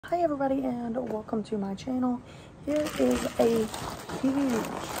Hi everybody and welcome to my channel. Here is a huge,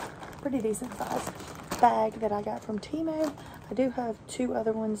 pretty decent size bag that I got from Temu. I do have two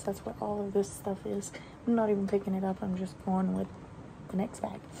other ones. That's what all of this stuff is. I'm not even picking it up. I'm just going with the next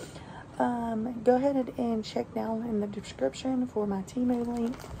bag. Go ahead and check down in the description for my Temu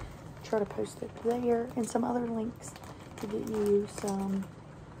link. Try to post it there and some other links to get you some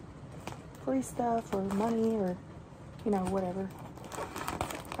free stuff or money or, you know, whatever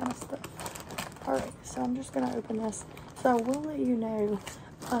kind of stuff. Alright, so I'm just going to open this. So I will let you know,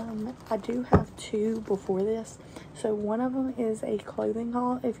 I do have two before this. So one of them is a clothing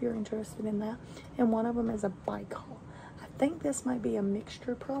haul if you're interested in that. And one of them is a bike haul. I think this might be a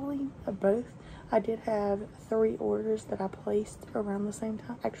mixture probably of both. I did have 3 orders that I placed around the same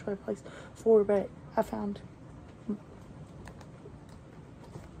time. Actually, I placed 4, but I found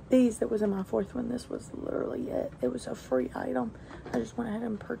these that was in my 4th one. This was literally it. It was a free item. I just went ahead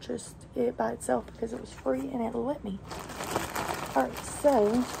and purchased it by itself because it was free and it let me. Alright,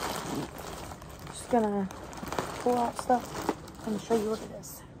 so just gonna pull out stuff and show you what it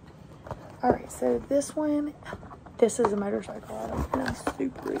is. Alright, so this one, this is a motorcycle item and I'm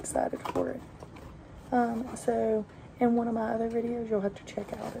super excited for it. So in one of my other videos, you'll have to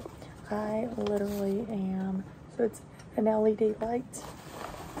check out it. I literally am, so it's an LED light.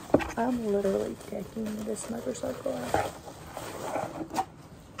 I'm literally decking this motorcycle out.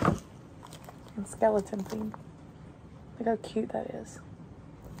 And skeleton theme. Look how cute that is.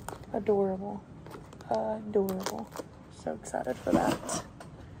 Adorable. Adorable. So excited for that.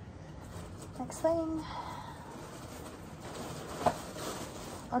 Next thing.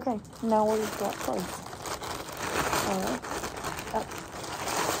 Okay, now what is that clothes? Alright.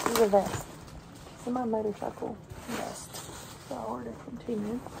 This is a vest. This is my motorcycle vest. So I ordered from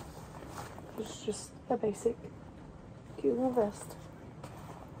Temu. It's just a basic cute little vest.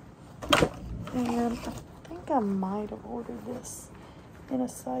 And I think I might have ordered this in a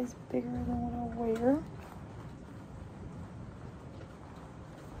size bigger than what I wear.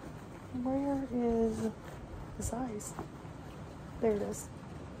 Where is the size? There it is.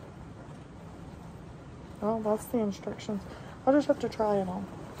 Well, that's the instructions. I'll just have to try it on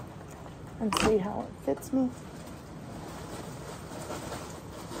and see how it fits me.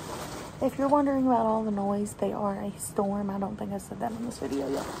 If you're wondering about all the noise, they are a storm. I don't think I said that in this video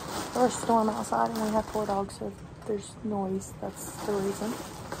yet. There's a storm outside and we have 4 dogs, so if there's noise, that's the reason.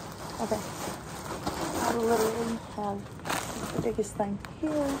 Okay. I literally have the biggest thing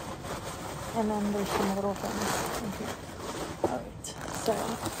here, and then there's some little things in here. Alright, so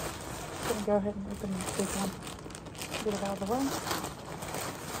I'm gonna go ahead and open this big one. Get it out of the way.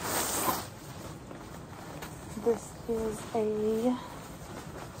 This is a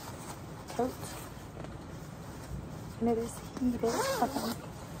coat, and it is heated, I think.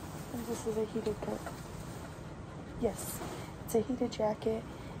 And this is a heated coat. Yes, it's a heated jacket,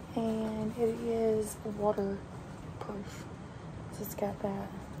 and it is waterproof. So it's got that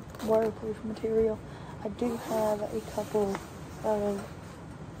waterproof material. I do have a couple of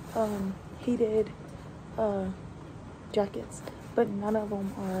heated jackets, but none of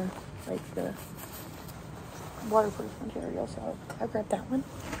them are like the waterproof material, so I grabbed that one.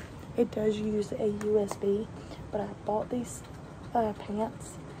 It does use a USB, but I bought these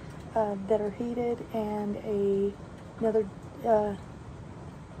pants that are heated and another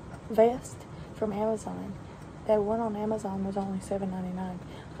vest from Amazon. That one on Amazon was only $7.99. I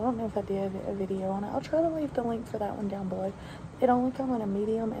don't know if I did a video on it. I'll try to leave the link for that one down below. It only comes in a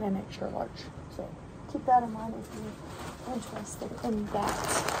medium and an extra large, so keep that in mind if you're interested in that.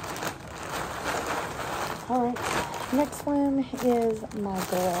 Alright, next one is my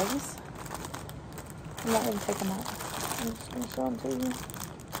gloves. I'm not going to take them out. I'm just going to show them to you.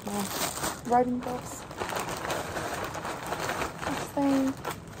 My riding gloves. Next thing,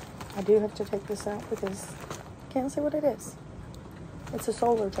 I do have to take this out because I can't see what it is. It's a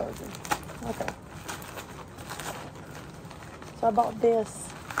solar charger. Okay. So I bought this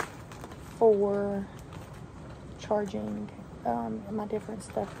for charging my different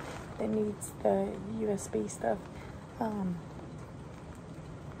stuff that needs the USB stuff. I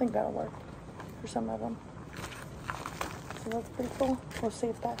think that'll work for some of them. So that's pretty cool. We'll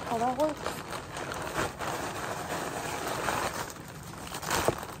see how that works.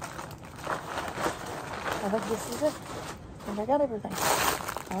 I think this is it. And I got everything.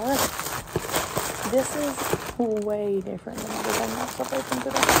 Alright. This is way different than everything else I've opened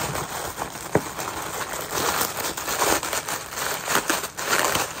today.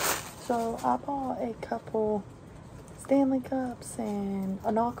 So I bought a couple Stanley Cups and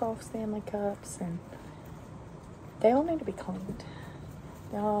a knockoff Stanley Cups, and they all need to be cleaned.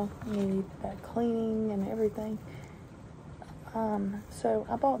 y'all need that cleaning and everything. So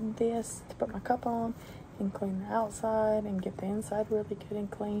I bought this to put my cup on and clean the outside and get the inside really good and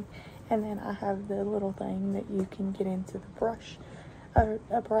clean. And then I have the little thing that you can get into the brush,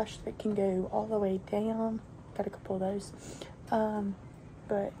 a brush that can go all the way down. Got a couple of those.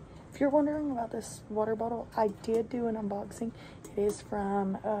 But if you're wondering about this water bottle, I did do an unboxing. It is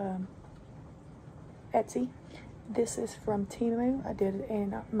from Etsy. This is from Temu. I did it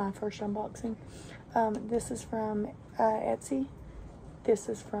in my first unboxing. This is from Etsy. This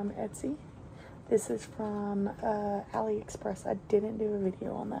is from Etsy. This is from AliExpress. I didn't do a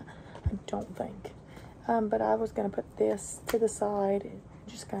video on that, I don't think. But I was going to put this to the side. It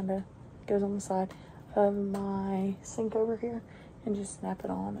just kind of goes on the side of my sink over here and just snap it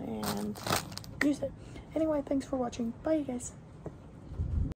on and use it. Anyway, thanks for watching. Bye, you guys.